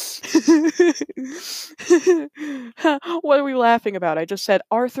 What are we laughing about? I just said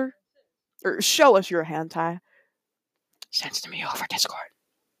Arthur. Or show us your hentai. Sends to me over Discord.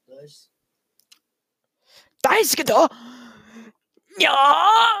 Nice. Daisuke Yeah.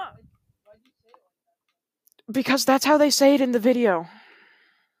 Why'd you say it like that? Because that's how they say it in the video.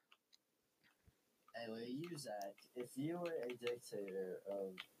 Anyway, you, Zach, if you were a dictator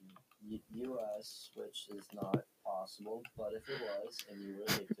of U.S., which is not possible, but if it was, and you were a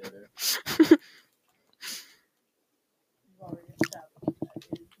dictator, You've already established that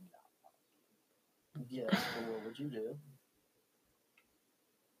it is not possible. yes, but what would you do? What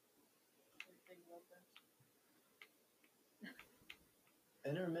do you think about that?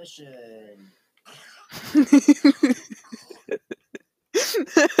 Intermission.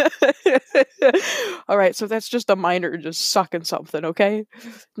 All right, so that's just a miner just sucking something, okay?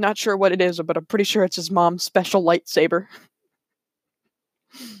 Not sure what it is, but I'm pretty sure it's his mom's special lightsaber.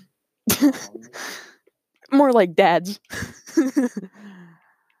 More like dad's. Dad,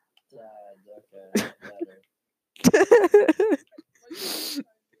 okay, better.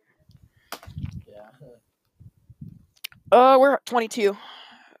 Yeah. We're at 22.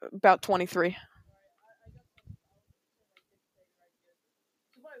 About 23. I got some.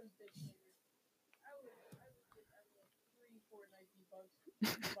 If I was dictator, I would give everyone 3-4 Nike bucks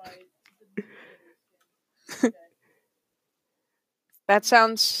to buy the new Vader skin. Okay. That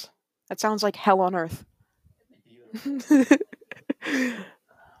sounds like hell on earth. Beautiful. Even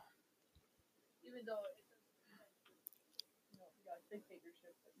though it doesn't, we got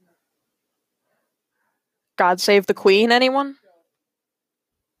dictatorship, but God save the queen, anyone?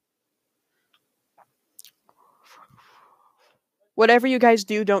 Whatever you guys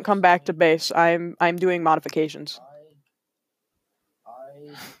do, don't come back to base. I'm doing modifications.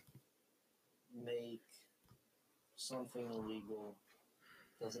 I make something illegal.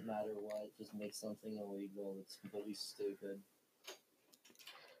 Doesn't matter what, just make something illegal. It's completely stupid.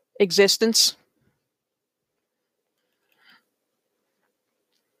 Existence.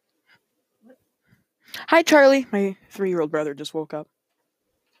 Hi, Charlie. My 3-year-old brother just woke up.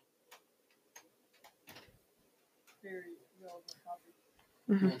 very relevant topic.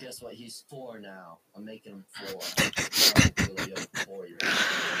 Mhm. Well, guess what? He's 4 now. I'm making him 4. I'm really a 4-year-old.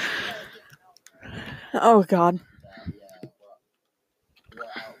 Oh God. Yeah, we're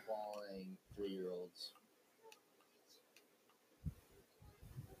outlawing 3-year-olds.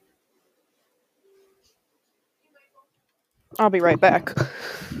 I'll be right back.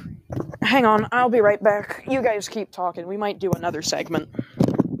 Hang on, I'll be right back. You guys keep talking. We might do another segment. Like,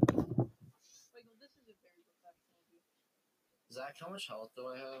 this is a very professional view. Zach, how much health do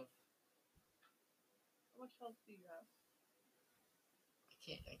I have? How much health do you have?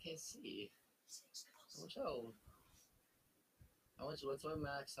 I can't see. How much health? What's my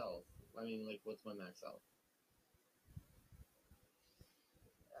max health? I mean, like, what's my max health?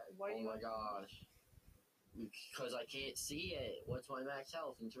 Why do Oh you my gosh. Because I can't see it. What's my max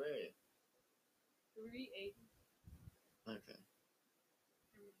health in Terraria? 3-8? Okay.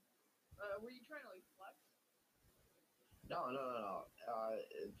 Were you trying to, like, flex? No.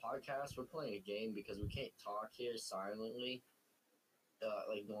 Podcast, we're playing a game because we can't talk here silently,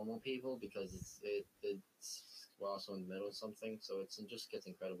 like normal people, because it's we're also in the middle of something, so it just gets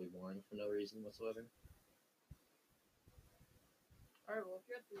incredibly boring for no reason whatsoever. Alright, well, if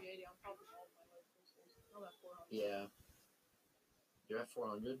you're at 380, I'm probably all of my life crystals. I'm at 400. Yeah. You're at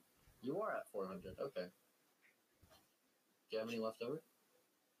 400? You are at 400, okay. Do you have any left over?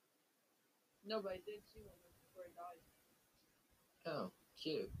 No, but I did see one before I died. Oh,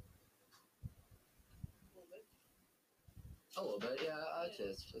 cute. A little bit. A little bit, yeah. I'd say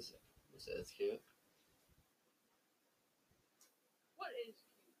it's cute. What is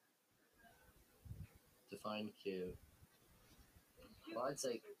cute? Define cute. Is cute Well, I'd a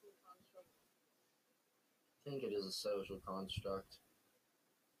say- social construct? I think it is a social construct.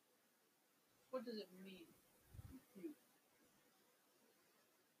 What does it mean? Cute.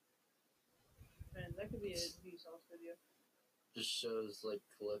 Man, that could be a Vsauce video. Just shows like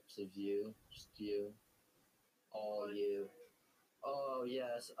clips of you, just you, all you. Oh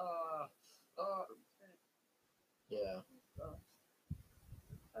yes. Yeah.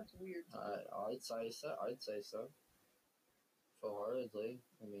 That's weird. I'd say so. I'd say so. Full-heartedly.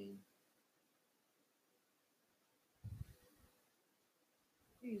 I mean,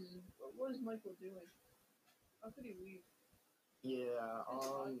 Jesus, what is Michael doing? How could he leave? yeah.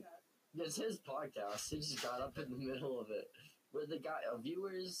 His podcast. It's his podcast. He just got up in the middle of it. We're the guy,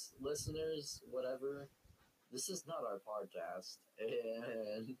 viewers, listeners, whatever. This is not our podcast,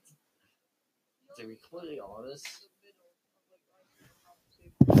 and to be completely honest, The middle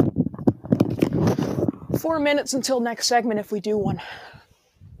of like conversation. 4 minutes until next segment if we do one.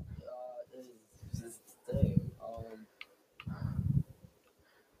 this is the thing.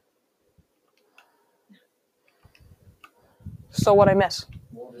 So what I miss?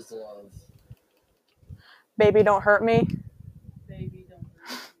 What is love? Baby, don't hurt me. Baby, don't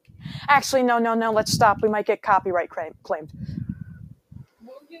hurt me. Actually, no. Let's stop. We might get copyright claimed.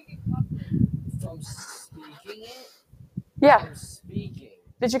 What was gonna get copyrighted? From speaking it? Yeah. From speaking.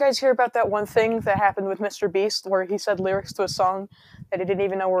 Did you guys hear about that one thing that happened with Mr. Beast where he said lyrics to a song that he didn't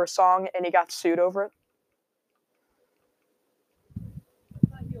even know were a song and he got sued over it? I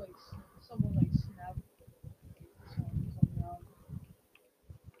thought he someone snapped something out.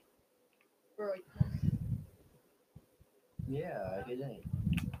 Or like Yeah, he didn't.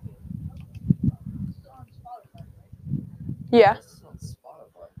 it's on Spotify, right? Yeah. This is on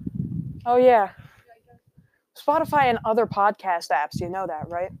Spotify. Oh, yeah. Yeah, I guess. Spotify and other podcast apps. You know that,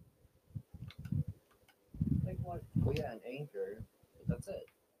 right? Like what? Well, yeah, an Anchor. But that's it.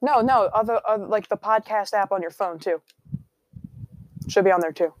 No. Other like the podcast app on your phone, too. Should be on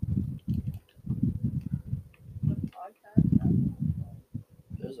there, too. The podcast?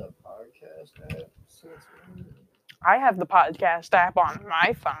 There's a podcast app. So it's weird. I have the podcast app on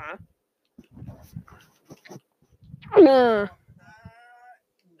my phone. Don't.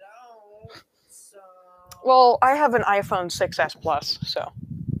 So. Well, I have an iPhone 6S Plus, so.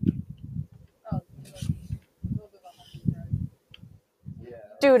 Oh, like, a little bit of a humble brag. Yeah.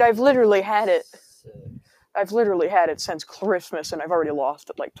 Dude, I've literally had it. Sick. I've literally had it since Christmas, and I've already lost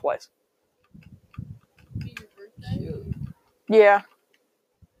it like twice. Be your birthday? Cute. Yeah.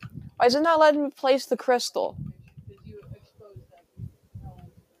 Why is it not letting me place the crystal? Because you exposed that. How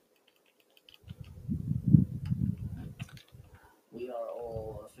old We are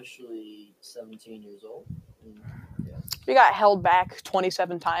all officially 17 years old. Yes. We got held back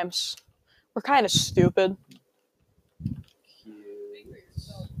 27 times. We're kind of stupid. Speak Cute. for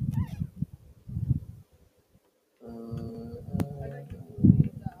yourself. I don't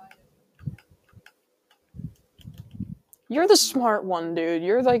believe that I You're the smart one, dude.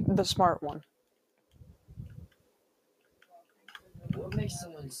 You're like the smart one. What makes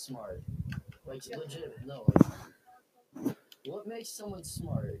someone smart? Like, legit, no. Like, what makes someone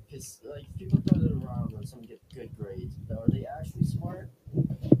smart? Because, like, people throw it around when someone gets good grades. But are they actually smart?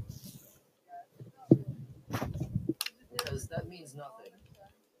 Because that means nothing.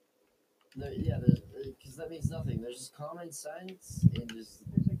 Because that means nothing. There's just common sense and just,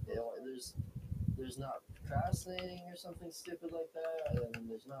 there's not procrastinating or something stupid like that, and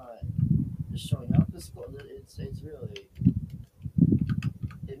there's not just showing up to school. It's really,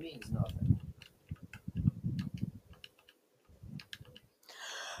 it means nothing.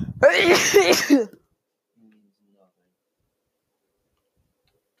 It means nothing.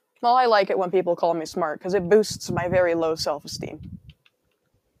 Well, I like it when people call me smart because it boosts my very low self-esteem.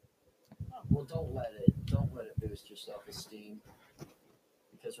 Well, don't let it boost your self-esteem.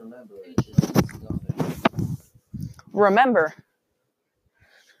 Because remember, it means nothing. Remember.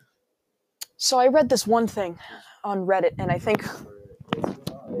 So I read this one thing on Reddit, and I think.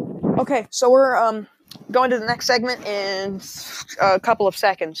 Okay, so we're going to the next segment in a couple of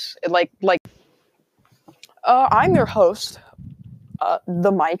seconds. I'm your host,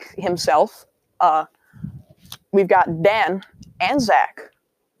 the Mike himself. We've got Dan and Zach.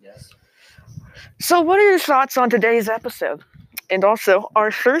 Yes. So what are your thoughts on today's episode? And also,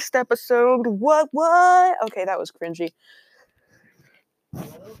 our first episode, what? Okay, that was cringy.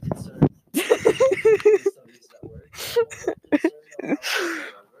 little concerned with studies that work. I'm a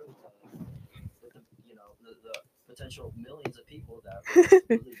little concerned with the potential millions of people that we're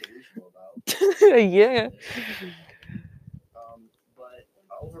completely delusional about. Yeah. But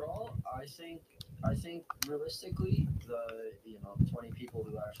overall, I think realistically, the 20 people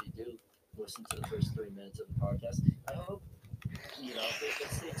who actually do listen to the first 3 minutes of the podcast, I hope they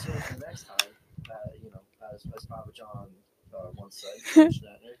stay tuned for the next time. As Papa John once said,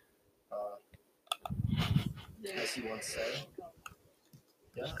 as he once said,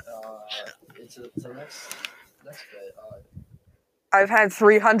 yeah. Into the next bit. I've had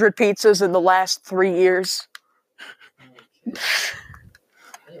 300 pizzas in the last 3 years. Okay.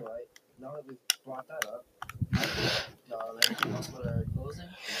 Anyway, now that we've brought that up, anything else about our closing?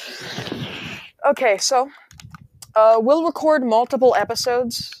 Okay, so we'll record multiple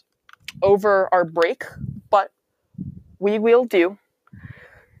episodes over our break, but we will do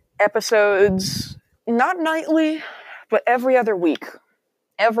episodes not nightly, but every other week,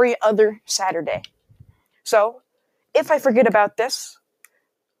 every other Saturday. So, if I forget about this,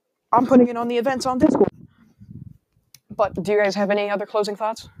 I'm putting it on the events on Discord. But do you guys have any other closing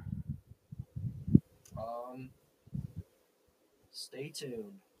thoughts? Stay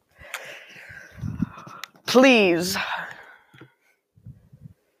tuned. Please,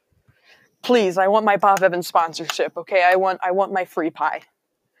 I want my Bob Evans sponsorship. Okay, I want my free pie.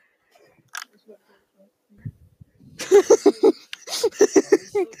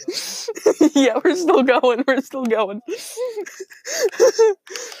 Yeah, we're still going.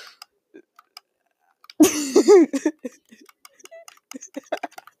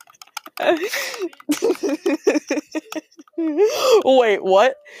 Wait,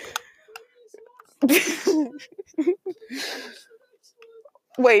 what?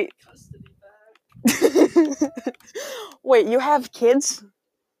 Wait. Wait, you have kids?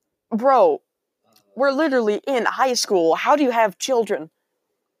 Bro, we're literally in high school. How do you have children?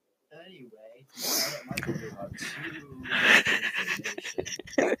 Anyway, Michael gave out too much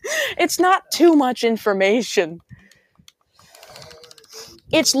information. It's not too much information.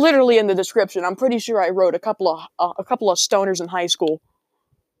 It's literally in the description. I'm pretty sure I wrote a couple of stoners in high school,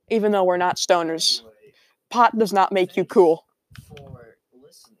 even though we're not stoners. Anyway, Pot does not make you cool. for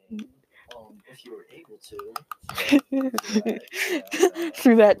listening, if you were able to,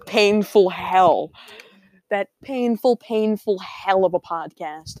 Through that painful hell. That painful hell of a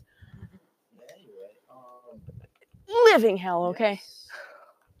podcast. Anyway, Living hell, okay? yes.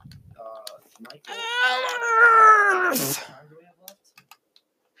 Michael, how much time do we have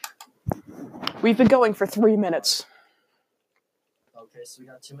left? We've been going for 3 minutes. Okay, so we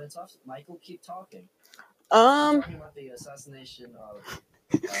got 2 minutes left. Michael, keep talking. Talking about the assassination of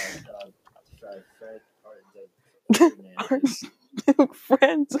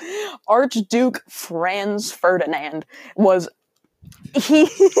Archduke Franz Ferdinand was he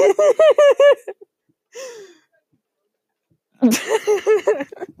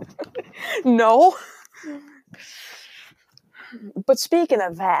No. But speaking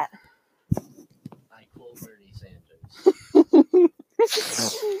of that, I quote Bernie Sanders. You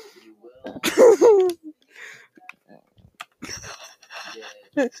will get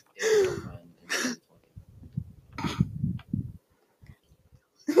a girlfriend in 2020.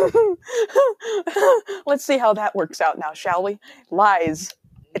 let's see how that works out now, shall we? Lies.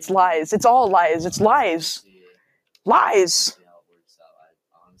 It's lies. It's all lies. It's lies. Lies. See how it works out. I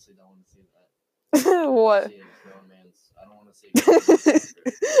honestly don't want to see that. What? See it as romance. I don't want to see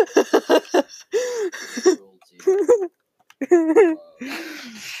cruelty. Yeah.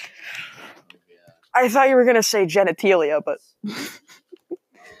 I thought you were gonna say genitalia, but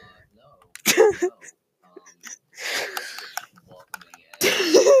No. welcoming.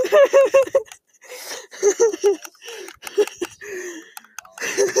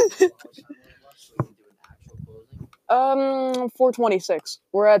 426.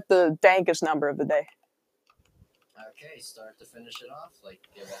 We're at the dankest number of the day. Okay, start to finish it off.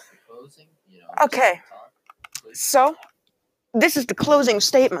 Give off the closing. Okay. Talk, please. So, this is the closing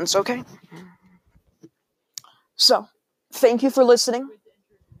statements, okay? So, thank you for listening.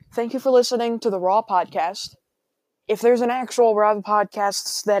 Thank you for listening to the Raw Podcast. If there's an actual Raw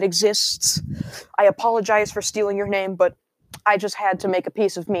Podcast that exists, I apologize for stealing your name, but I just had to make a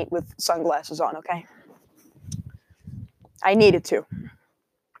piece of meat with sunglasses on, okay? I needed to.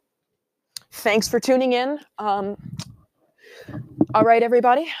 Thanks for tuning in. All right,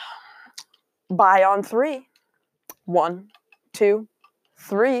 everybody. Bye on 3. 1, 2,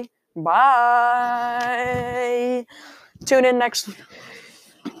 3. Bye. Tune in next.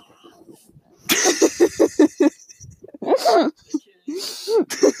 Okay.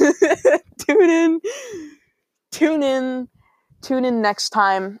 tune in next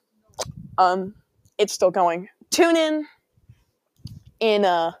time. It's still going. Tune in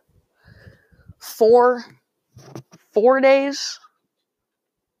 4 days,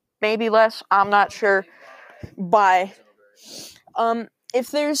 maybe less. I'm not sure. Bye.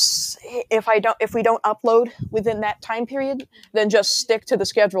 If we don't upload within that time period, then just stick to the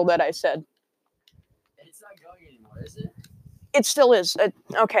schedule that I said. It's not going anymore, is it? It still is.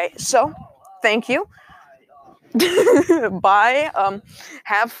 Okay, so thank you. Bye. Bye.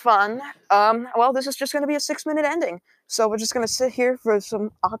 Have fun. Well, this is just going to be a 6-minute ending, so we're just going to sit here for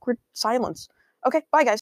some awkward silence. Okay, bye, guys.